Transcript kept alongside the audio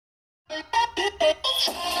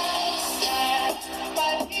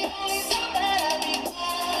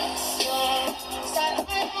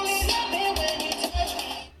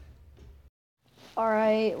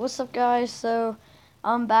Alright, what's up guys? So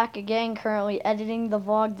I'm back again, currently editing the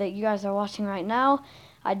vlog that you guys are watching right now.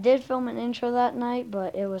 I did film an intro that night,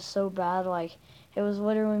 but it was so bad, like it was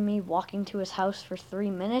literally me walking to his house for 3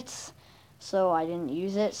 minutes, so I didn't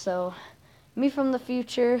use it. So me from the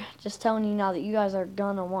future, just telling you now that you guys are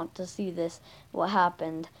gonna want to see this, what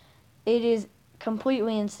happened. It is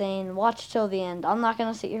completely insane. Watch till the end. I'm not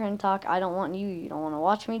gonna sit here and talk. I don't want you don't want to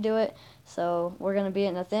watch me do it. So we're gonna be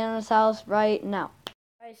at Nathaniel's house right now.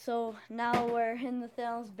 Alright, so now we're in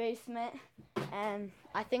Nathaniel's basement, and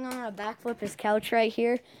I think I'm gonna backflip his couch right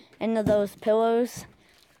here into those pillows.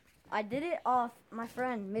 I did it off my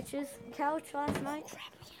friend Mitch's couch last night,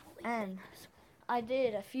 and I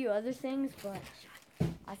did a few other things, but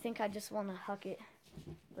I think I just want to huck it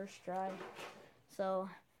first try. So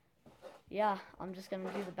yeah, I'm just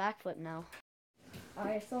gonna do the backflip now.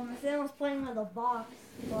 Alright, so Nathaniel's playing with a box,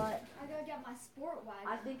 but I gotta get my sport wagon.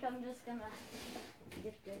 I think I'm just gonna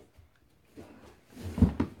get this.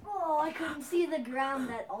 Oh, I couldn't see the ground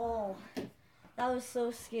at all. That was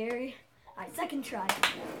so scary. Alright, second try.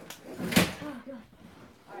 Oh god.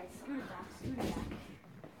 Alright, scoot it back, scoot it back.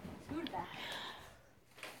 Scoot it back.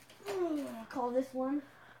 I'll call this one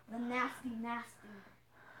the nasty.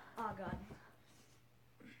 Oh god.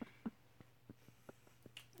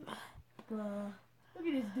 Look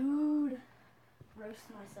at this dude. Roast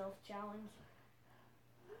myself challenge.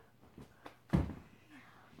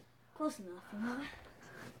 Close enough, you know?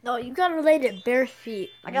 No, you gotta land it bare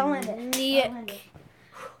feet. I gotta land it. Nick.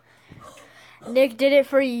 Nick did it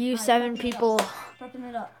for you, right, 7 people. Prepping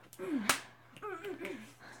it up.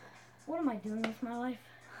 What am I doing with my life?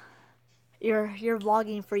 You're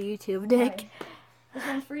vlogging for YouTube, Nick. Right. This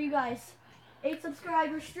one's for you guys. 8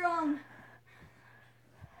 subscribers strong.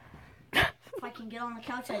 If I can get on the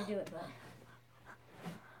couch, I'd do it,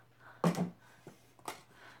 but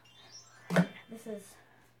this is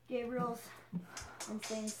Gabriel's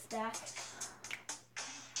insane stack.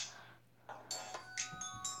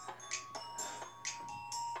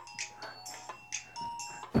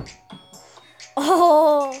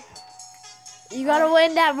 Oh, you gotta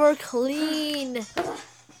win that more clean. Get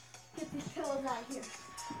these pillows out here.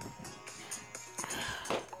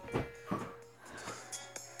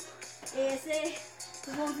 ASA,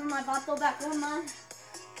 this one for my Vato back home, man.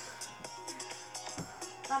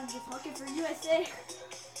 Gotta just hook it for USA.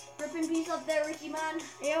 Rip in peace up there, Ricky, man.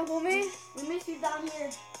 Yeah, homie. We miss you down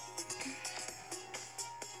here.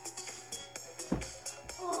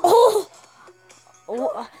 Oh.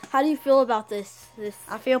 How do you feel about this?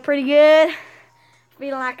 I feel pretty good.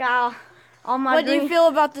 Feeling like all my What do dreams. you feel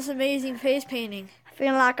about this amazing face painting?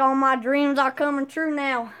 Feeling like all my dreams are coming true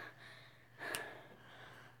now.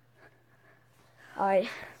 Alright.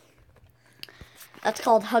 That's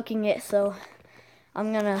called hucking it, so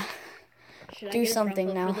I'm gonna do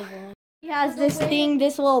something now. He has this thing,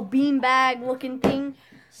 this little beanbag looking thing,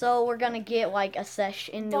 so we're gonna get like a sesh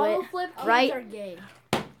into Bottle it. flip right? Are gay.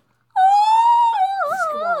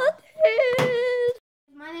 Oh,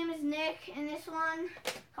 my name is Nick, and this one,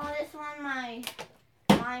 call this one my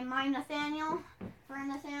Nathaniel. For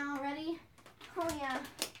Nathaniel, ready? Oh yeah.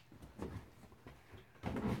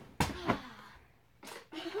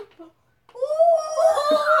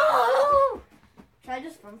 Ooh! Should I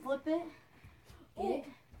just front flip it? Get it?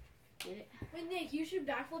 Get it? Wait, Nick, you should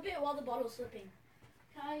backflip it while the bottle's slipping.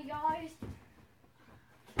 Hi guys.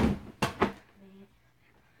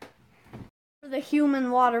 For the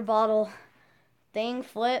human water bottle thing,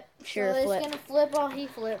 flip, sure, so flip. It's gonna flip while he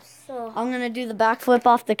flips. So I'm gonna do the backflip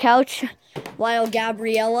off the couch while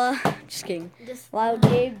Gabriella, just kidding, while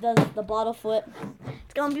Gabe does the bottle flip.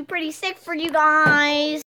 It's gonna be pretty sick for you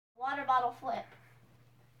guys. Water bottle flip.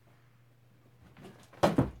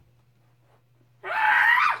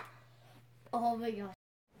 oh my gosh.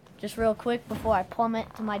 Just real quick before I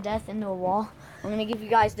plummet to my death into a wall, I'm gonna give you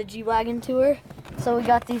guys the G-Wagon tour. So we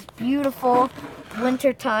got these beautiful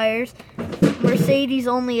winter tires, Mercedes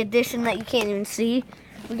only edition that you can't even see.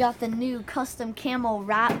 We got the new custom camo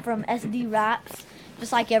wrap from SD Wraps,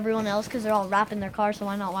 just like everyone else, because they're all wrapping their car, so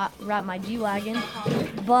why not wrap my G-Wagon?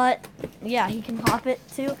 But yeah, he can pop it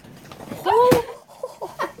too.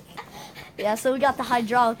 Yeah, so we got the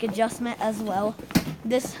hydraulic adjustment as well.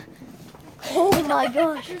 This, oh my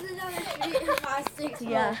gosh. Here's another street in my 6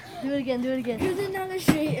 Yeah, do it again, do it again. Here's another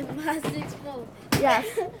street in my 6 foot. Yes,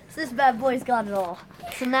 this bad boy's got it all.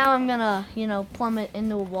 So now I'm gonna, plummet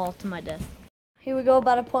into a wall to my death. Here we go,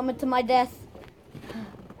 about to plummet to my death.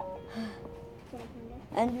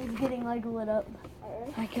 and it's getting like lit up.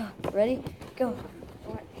 Alright. Alright, go. Ready? Go.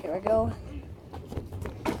 Alright. Here I go.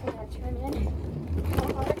 Turn in.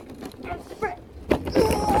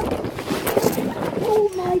 Oh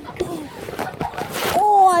my god.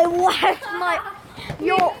 Oh, I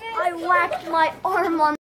whacked my arm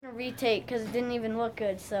on the retake because it didn't even look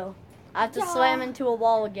good. So I have to slam into a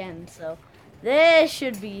wall again. So this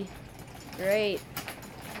should be great.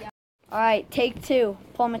 Yeah. All right, take 2.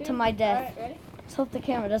 Plummet to my death. Alright, ready? Let's hope the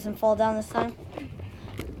camera doesn't fall down this time.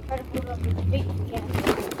 Try to pull it up with your feet. You can.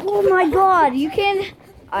 Oh my god, you can.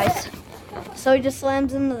 Alright, so he just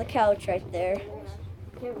slams into the couch right there.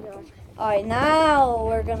 Here we go. Alright, now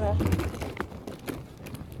we're gonna.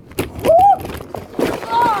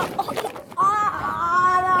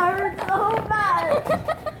 That hurt so bad.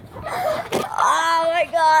 Oh my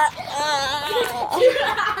god.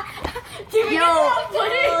 Yo,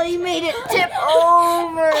 oh, he made it tip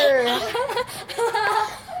over.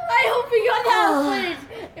 I hope we got that footage.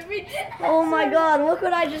 If we did, Oh my god, look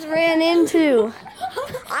what I just ran into.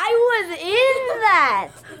 I was in that.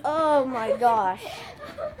 Oh my gosh.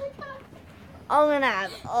 I'm gonna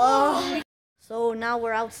have. Oh. So now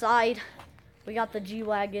we're outside. We got the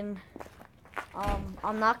G-Wagon.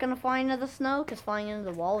 I'm not gonna fly into the snow because flying into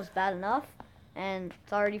the wall is bad enough. And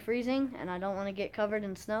it's already freezing and I don't want to get covered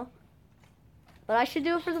in snow. But I should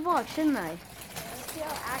do it for the vlog, shouldn't I?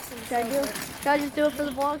 Should I just do it for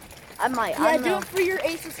the vlog? I might. I yeah, don't do know. it for your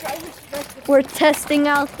 8 subscribers. We're testing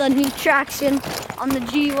out the new traction on the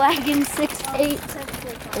G-Wagon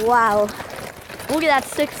 6.8. Wow. Look at that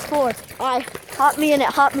 6.4. Alright, hop me in it,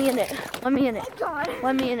 hop me in it. Let me in it.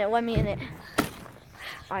 Let me in it, let me in it.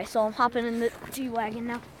 Alright, so I'm hopping in the G-Wagon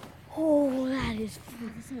now. Oh, that's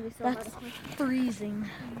freezing.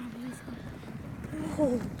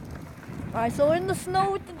 Oh. Alright, so we're in the snow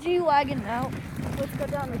with the G-Wagon now. Let's go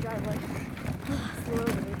down the driveway.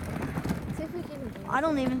 Slowly. See if we can. I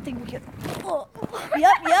don't even think we can. Oh.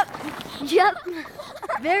 Yep.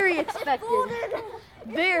 Very expected.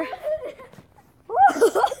 Very.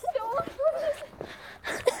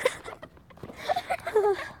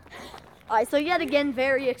 Alright, so yet again,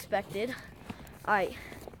 very expected. Alright,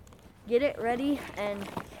 get it ready, and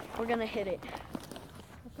we're gonna hit it.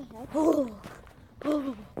 What the heck?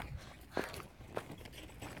 Oh.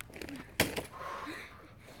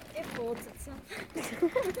 It folds itself.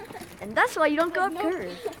 And that's why you don't go up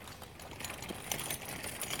curves.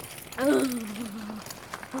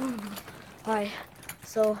 Alright,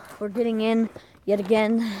 so we're getting in yet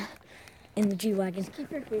again in the G-Wagon.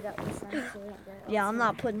 Keep your feet up this time so we don't get it. Yeah, I'm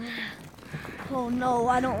not putting. Oh no,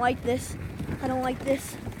 I don't like this. I don't like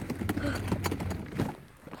this.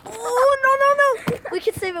 Oh no! We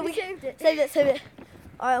can save it. We saved it. Save it.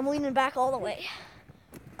 All right, I'm leaning back all the way.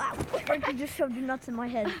 Wow, you just shoved your nuts in my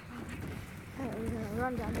head. Alright, we're gonna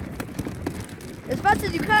run down here. As fast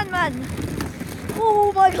as you can, man.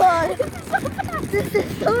 Oh my god. This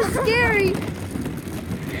is so scary.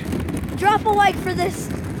 Drop a like for this.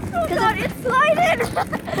 Oh god, it's sliding!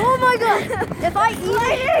 Oh my god. If I eat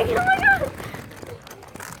it. Oh my god!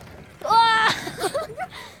 Ah!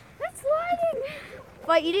 It's sliding! If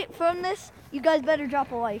I eat it from this, you guys better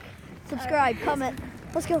drop a like. Subscribe, comment.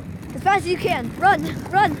 Let's go. As fast as you can. Run.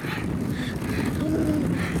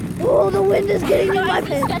 Oh, the wind is getting in my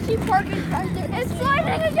pants. Sketchy part is right there. It's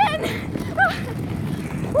sliding again!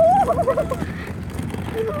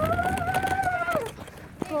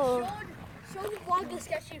 Oh. Show the vlog the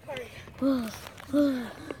sketchy part.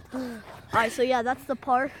 Alright, so yeah, that's the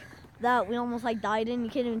park that we almost like died in.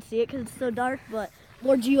 You can't even see it because it's so dark, but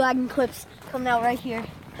more G-Wagon clips coming out right here.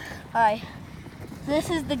 Alright, this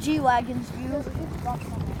is the G-Wagon's view.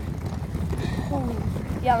 Oh,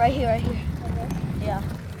 yeah, right here. Yeah.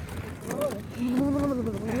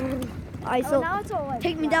 Alright, so now it's all like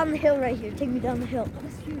take me down the hill right here. Take me down the hill.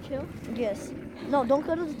 This huge hill? Yes. No, don't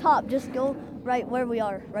go to the top. Just go right where we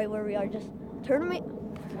are. Just turn me.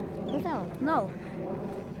 Go down. No.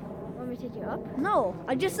 Want me to take you up? No.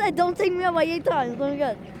 I just said don't take me up like 8 times. Oh my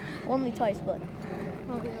god. Only twice, but.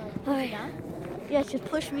 Want me to like, Alright. down? Yeah, just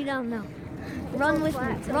push me down now. It's Run all with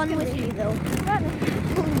flat, me. so Run it's with gonna me though. Run.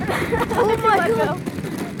 Oh my Let god.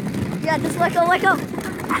 Yeah, just let go. Let go.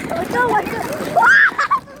 Oh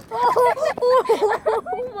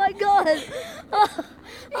my god.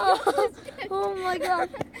 Oh my god.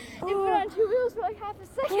 You put on 2 wheels for like half a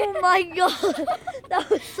second. Oh my god. That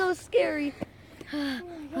was so scary.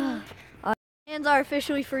 Hands are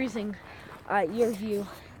officially freezing. Alright, your view.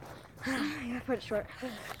 I gotta put it short.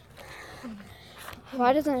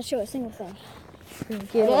 Why doesn't it show a single thing?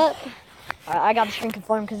 Give it up. I got to shrink it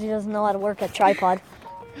for him because he doesn't know how to work a tripod.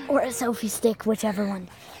 Or a selfie stick, whichever one.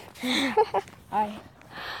 Alright.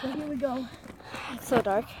 So here we go. It's so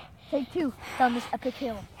dark. Take 2 down this epic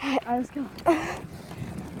hill. Alright, let's go.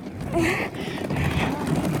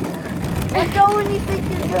 Let go when you think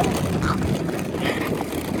you're good.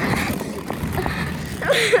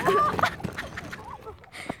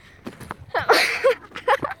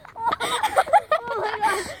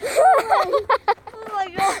 Oh my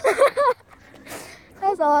god.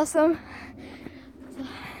 That's awesome.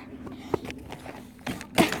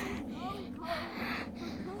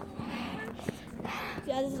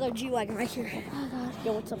 Yeah, this is our G-Wagon right here. Oh god.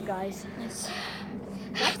 Yo, what's up, guys?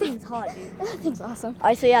 That thing's hot, dude. That thing's awesome.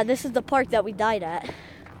 Alright, so yeah, this is the park that we died at.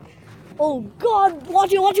 Oh god,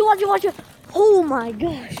 watch it, watch it, watch it, watch it. Oh my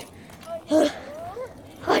gosh.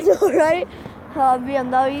 I know, right?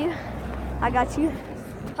 BMW. I got you.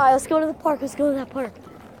 Alright, let's go to the park. Let's go to that park.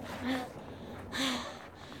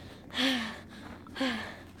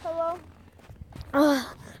 Hello?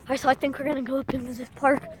 Alright, so I think we're gonna go up into this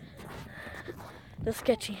park. That's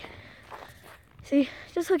sketchy. See,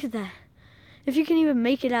 just look at that. If you can even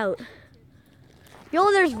make it out.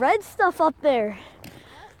 Yo, there's red stuff up there.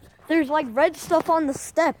 There's like red stuff on the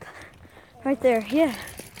step. Right there, yeah.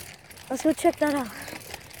 Let's go check that out.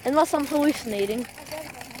 Unless I'm hallucinating.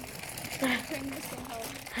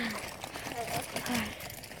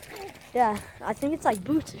 Yeah, I think it's like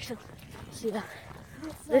boots or something. See that?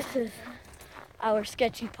 This is our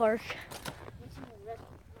sketchy park.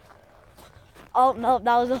 Oh no,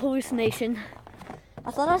 that was a hallucination.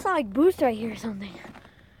 I thought I saw like boots right here or something.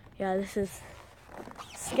 Yeah, this is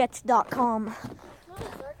sketch.com.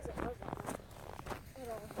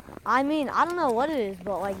 I mean, I don't know what it is,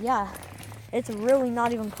 but like, yeah, it's really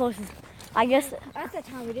not even close. I guess. At that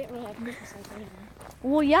time, we didn't really have motorcycles anyway.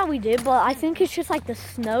 Well, yeah, we did, but I think it's just like the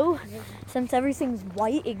snow. Since everything's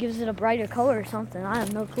white, it gives it a brighter color or something. I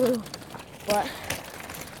have no clue. But,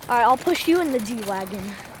 all right, I'll push you in the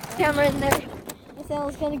G-Wagon. Camera in there.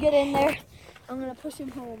 Nathaniel's gonna get in there. I'm gonna push him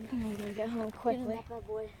home. I'm gonna get home quickly. Get in that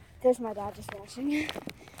boy. There's my dad just watching.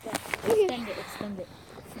 Extend it, extend it.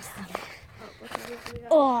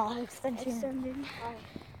 Oh, extension. Extending.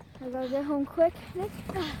 I gotta get home quick, Nick.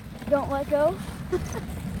 Don't let go.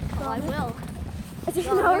 Oh, I will.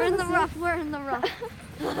 No, We're in the rough, we're in the rough.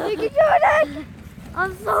 You can do it!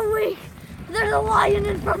 I'm so weak. There's a lion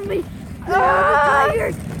in front of me.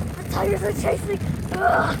 The tigers are chasing.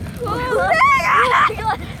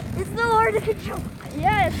 It's so hard to control.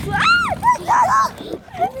 Yeah, it's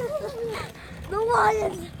The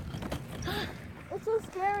lion. It's so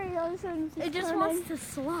scary. All of a sudden, It just wants to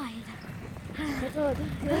slide. Look where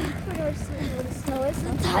the snow is.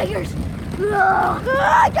 The tigers. Oh,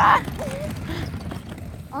 God.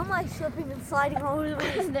 I'm like slipping and sliding all over the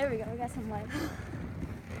place. There we go. We got some light.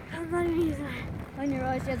 I'm not even. When you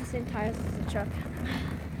realize you have the same tires as the truck.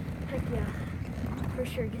 Heck yeah. For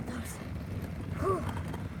sure, get those. Whew.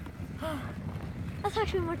 That's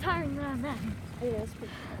actually more tiring than I imagined. It is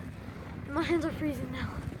pretty My hands are freezing now.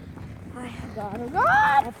 I gotta go.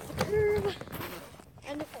 up the curve.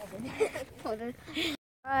 And it folded.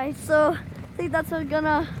 Alright, so I think that's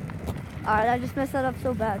gonna. Alright, I just messed that up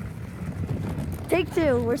so bad. Take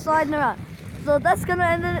 2, we're sliding around. So that's gonna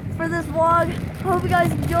end it for this vlog. I hope you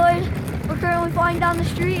guys enjoyed. We're currently flying down the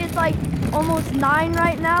street. It's like almost 9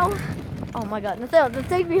 right now. Oh my god, Nathaniel,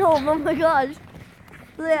 take me home. Oh my gosh.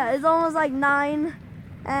 So yeah, it's almost like 9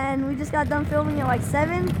 and we just got done filming at like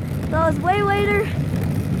 7. So it's way later.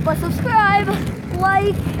 But subscribe,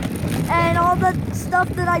 like, and all the stuff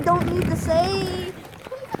that I don't need to say.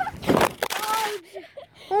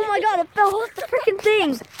 Oh my god, it fell off the freaking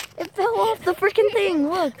thing. It fell off the freaking thing,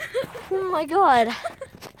 look. Oh my god.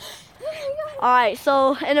 Alright,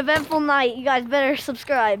 so an eventful night. You guys better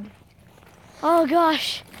subscribe. Oh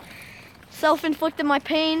gosh. Self-inflicted my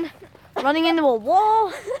pain. Running into a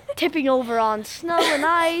wall. Tipping over on snow and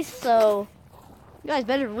ice. So you guys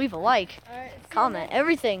better leave a like. Alright. Comment,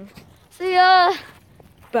 everything. See ya.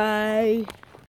 Bye.